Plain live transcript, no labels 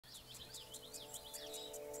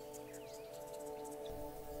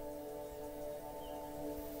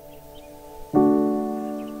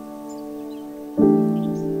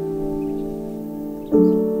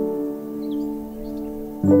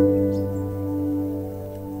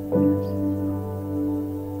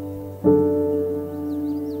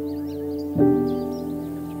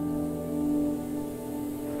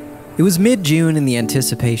It was mid-June and the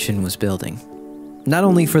anticipation was building. Not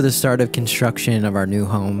only for the start of construction of our new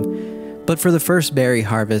home, but for the first berry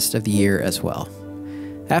harvest of the year as well.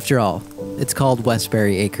 After all, it's called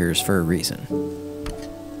Westberry Acres for a reason.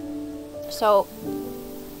 So,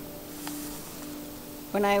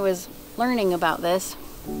 when I was learning about this,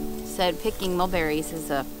 it said picking mulberries is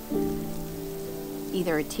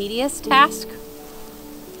either a tedious task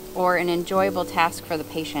or an enjoyable task for the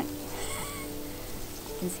patient.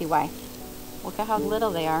 You can see why. Look at how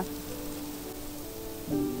little they are.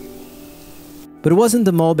 But it wasn't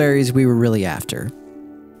the mulberries we were really after.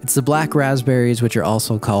 It's the black raspberries, which are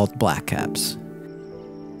also called blackcaps.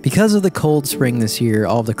 Because of the cold spring this year,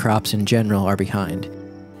 all of the crops in general are behind.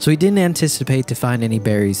 So we didn't anticipate to find any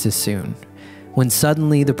berries this soon, when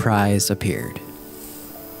suddenly the prize appeared.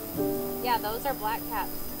 Yeah, those are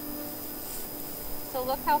blackcaps. So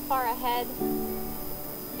look how far ahead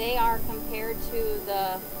they are compared to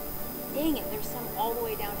the... Dang it, there's some all the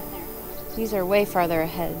way down in there. These are way farther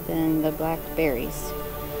ahead than the blackberries.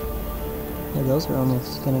 Yeah, those are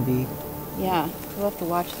almost gonna be... Yeah, we'll have to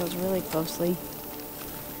watch those really closely.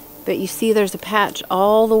 But you see there's a patch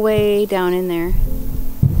all the way down in there.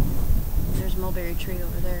 There's a mulberry tree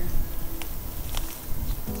over there.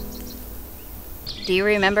 Do you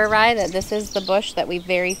remember, Rye, that this is the bush that we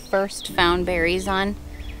very first found berries on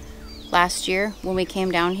last year when we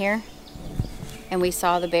came down here? And we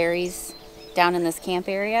saw the berries down in this camp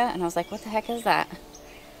area, and I was like, what the heck is that?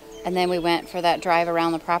 And then we went for that drive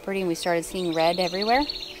around the property and we started seeing red everywhere.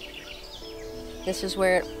 This is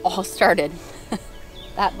where it all started.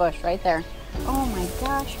 That bush right there. Oh my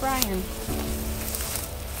gosh, Brian.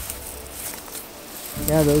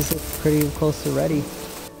 Yeah, those look pretty close to ready.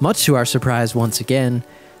 Much to our surprise once again,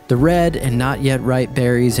 the red and not yet ripe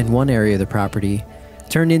berries in one area of the property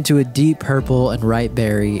turned into a deep purple and ripe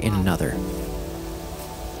berry in another.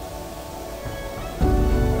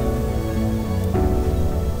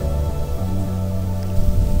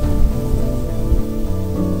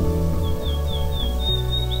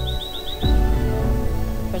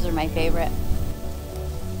 Those are my favorite.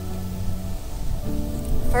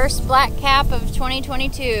 First black cap of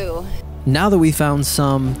 2022. Now that we found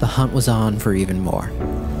some, the hunt was on for even more. I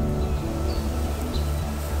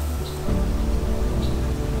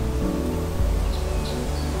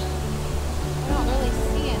don't really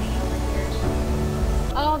see any over here.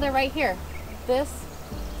 Oh, they're right here. This,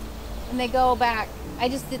 and they go back.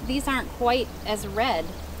 These aren't quite as red.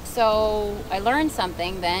 So I learned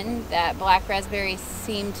something then, that black raspberries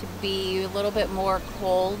seem to be a little bit more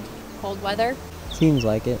cold weather. Seems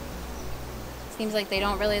like it. Seems like they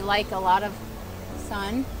don't really like a lot of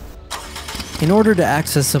sun. In order to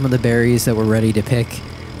access some of the berries that were ready to pick,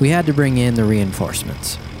 we had to bring in the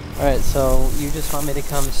reinforcements. Alright, so you just want me to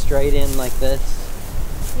come straight in like this?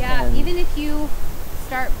 Yeah, even if you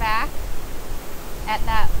start back at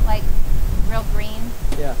that like real green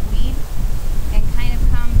weed and kind of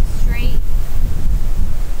come straight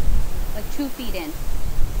like 2 feet in.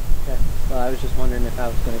 Okay. Well, I was just wondering if I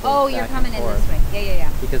was going to go Oh, you're coming in this way.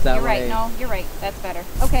 Yeah. Because that you're way... right. No, you're right. That's better.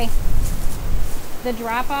 Okay. The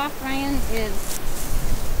drop off, Ryan, is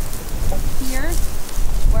here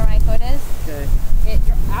where my foot is. Okay. It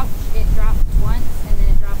drops once and then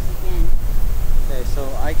it drops again. Okay, so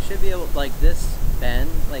I should be able, like this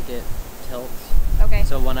bend, like it tilts. Okay.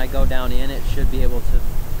 So when I go down in, it should be able to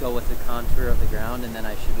go with the contour of the ground, and then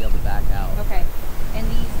I should be able to back out. Okay. And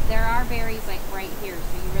there are berries like right here,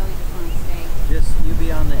 so you really just want to stay. Just you be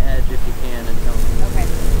on the edge if you can and tell me. Okay.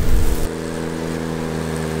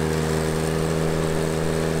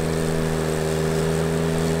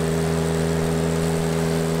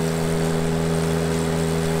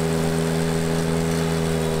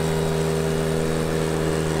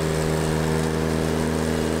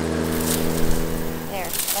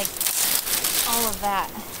 There, like all of that.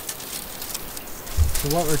 So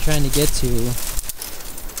what we're trying to get to,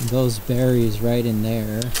 those berries right in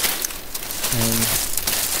there, and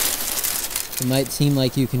it might seem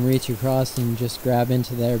like you can reach across and just grab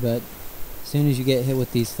into there, but as soon as you get hit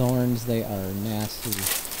with these thorns, they are nasty.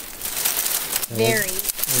 So Very.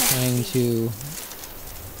 We're trying to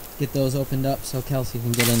get those opened up so Kelsey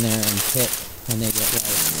can get in there and pick when they get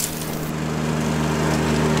ripe.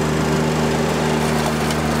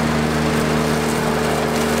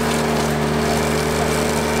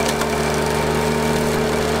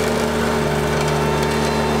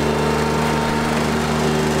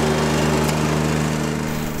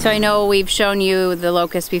 So I know we've shown you the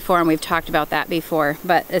locust before and we've talked about that before,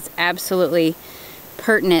 but it's absolutely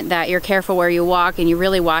pertinent that you're careful where you walk and you're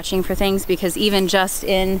really watching for things, because even just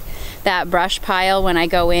in that brush pile, when I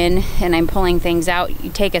go in and I'm pulling things out, you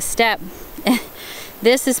take a step,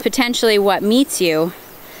 this is potentially what meets you.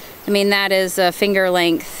 I mean, that is a finger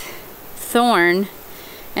length thorn,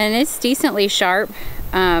 and it's decently sharp.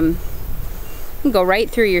 It can go right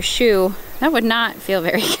through your shoe. That would not feel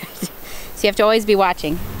very good. So you have to always be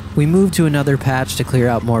watching. We moved to another patch to clear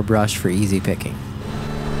out more brush for easy picking.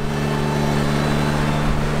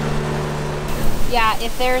 Yeah,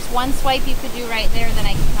 if there's one swipe you could do right there, then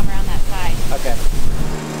I can come around that side. Okay.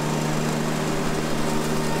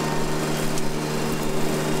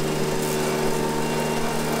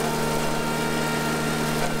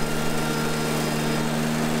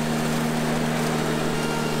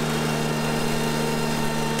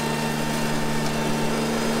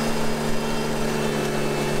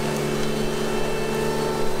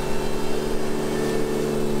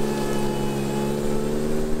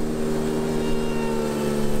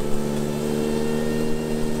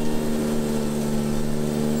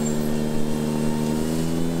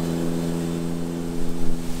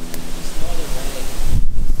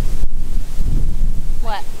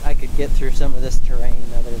 I could get through some of this terrain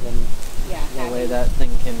other than the way that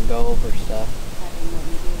thing can go over stuff.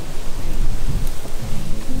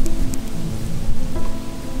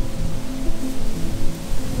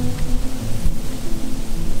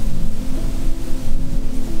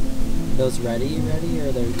 Those ready,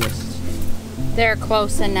 or they're just... They're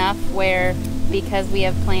close enough where, because we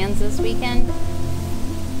have plans this weekend,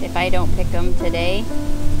 if I don't pick them today,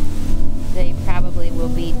 they probably will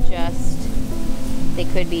be just... They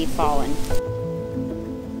could be fallen.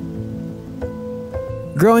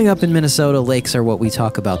 Growing up in Minnesota, lakes are what we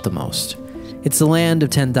talk about the most. It's the land of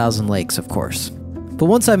 10,000 lakes, of course. But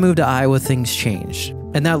once I moved to Iowa, things changed.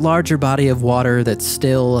 And that larger body of water that's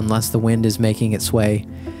still, unless the wind is making its way,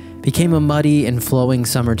 became a muddy and flowing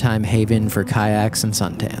summertime haven for kayaks and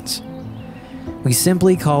suntans. We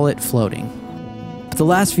simply call it floating. But the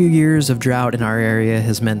last few years of drought in our area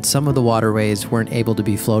has meant some of the waterways weren't able to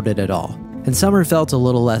be floated at all. And summer felt a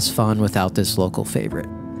little less fun without this local favorite.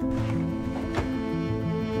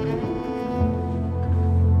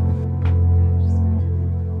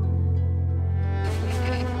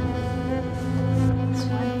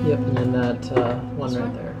 Yep, and then that one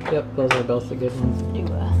right there. Yep, those are both the good ones.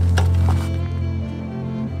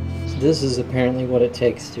 So this is apparently what it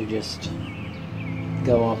takes to just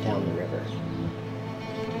go off down the river.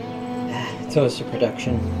 It's always a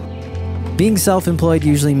production. Being self-employed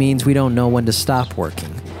usually means we don't know when to stop working.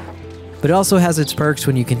 But it also has its perks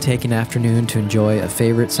when you can take an afternoon to enjoy a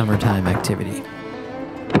favorite summertime activity.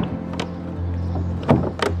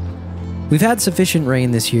 We've had sufficient rain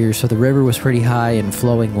this year, so the river was pretty high and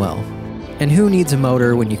flowing well. And who needs a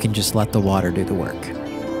motor when you can just let the water do the work?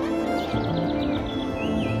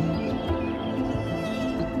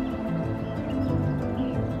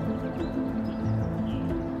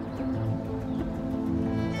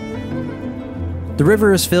 The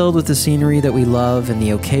river is filled with the scenery that we love and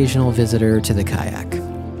the occasional visitor to the kayak.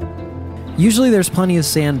 Usually there's plenty of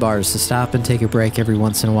sandbars to stop and take a break every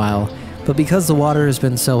once in a while, but because the water has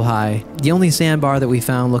been so high, the only sandbar that we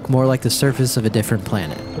found looked more like the surface of a different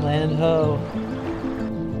planet. Land ho!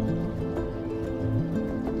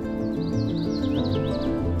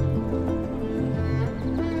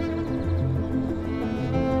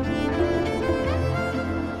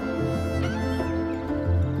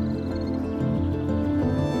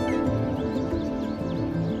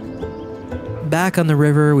 Back on the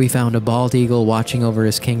river, we found a bald eagle watching over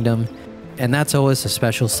his kingdom, and that's always a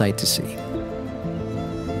special sight to see.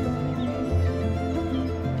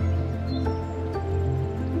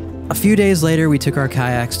 A few days later, we took our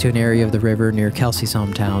kayaks to an area of the river near Kelsey's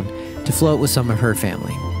hometown to float with some of her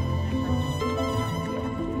family.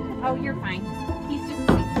 Oh, you're fine. He's just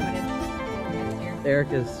sweet-footed.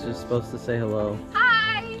 Eric is just supposed to say hello.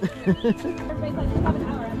 Hi! Everybody's like, you have an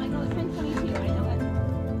hour. I'm like, oh, it's 10:22. I know that.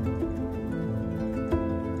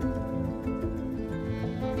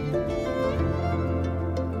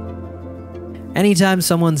 Anytime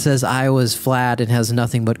someone says Iowa's flat and has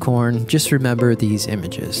nothing but corn, just remember these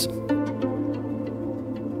images.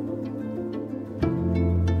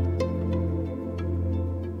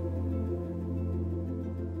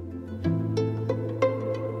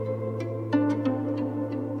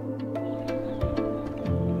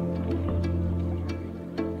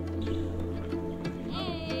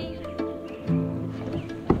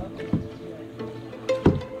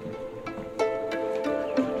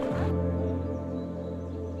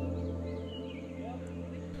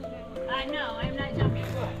 No, I'm not jumping.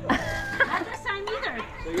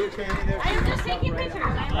 I am just taking pictures.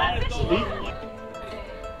 I'm not fishing.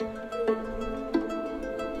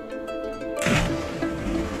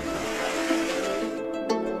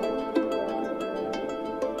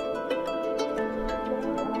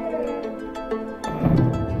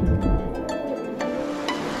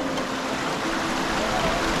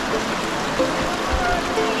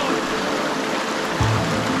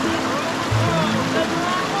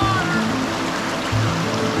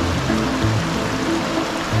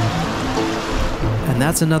 And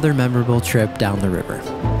that's another memorable trip down the river.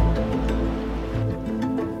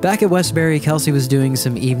 Back at Westbury, Kelsey was doing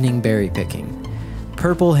some evening berry picking.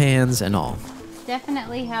 Purple hands and all.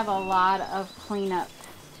 Definitely have a lot of cleanup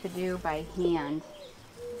to do by hand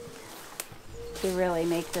to really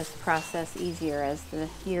make this process easier as the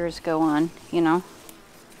years go on, you know?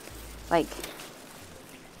 Like,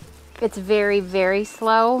 it's very, very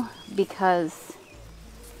slow because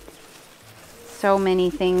so many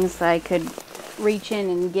things I could reach in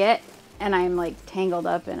and get, and I'm like tangled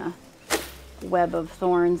up in a web of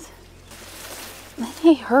thorns.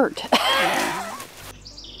 They hurt.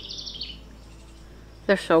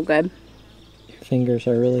 They're so good. Your fingers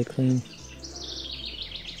are really clean.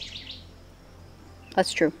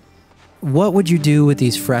 That's true. What would you do with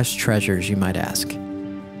these fresh treasures, you might ask?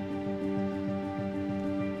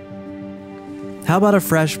 How about a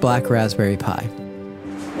fresh black raspberry pie?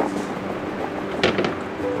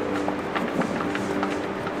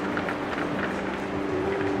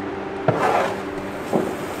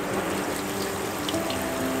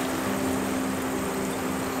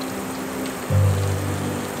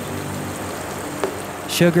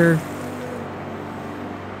 Sugar,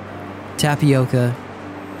 tapioca,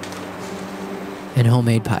 and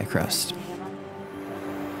homemade pie crust.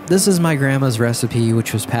 This is my grandma's recipe,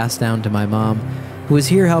 which was passed down to my mom, who is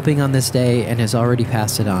here helping on this day and has already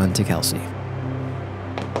passed it on to Kelsey.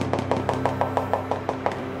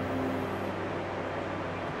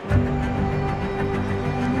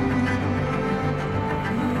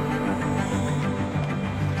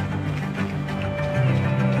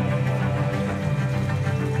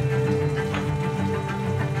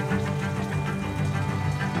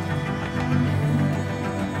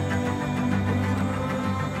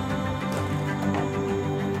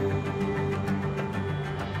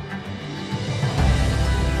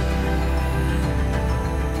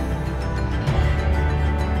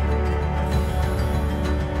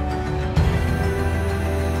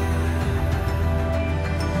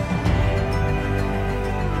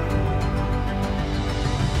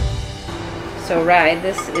 So, Rye,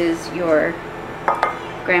 this is your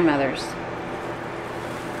grandmother's.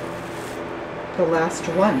 The last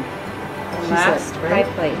one. The She last said, right?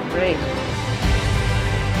 pie plate, right.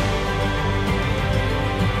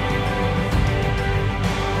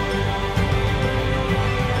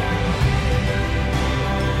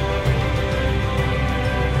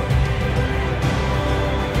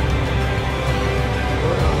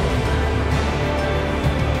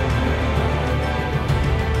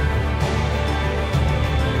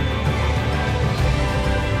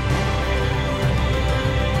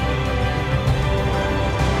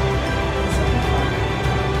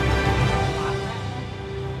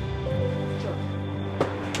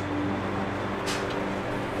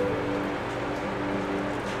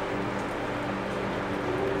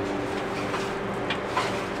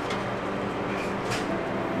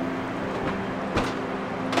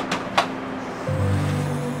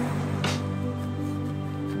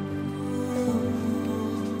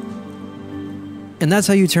 And that's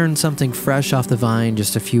how you turn something fresh off the vine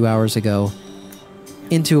just a few hours ago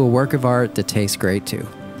into a work of art that tastes great too.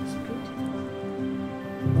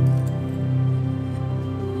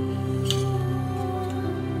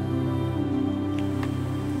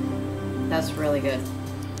 That's really good.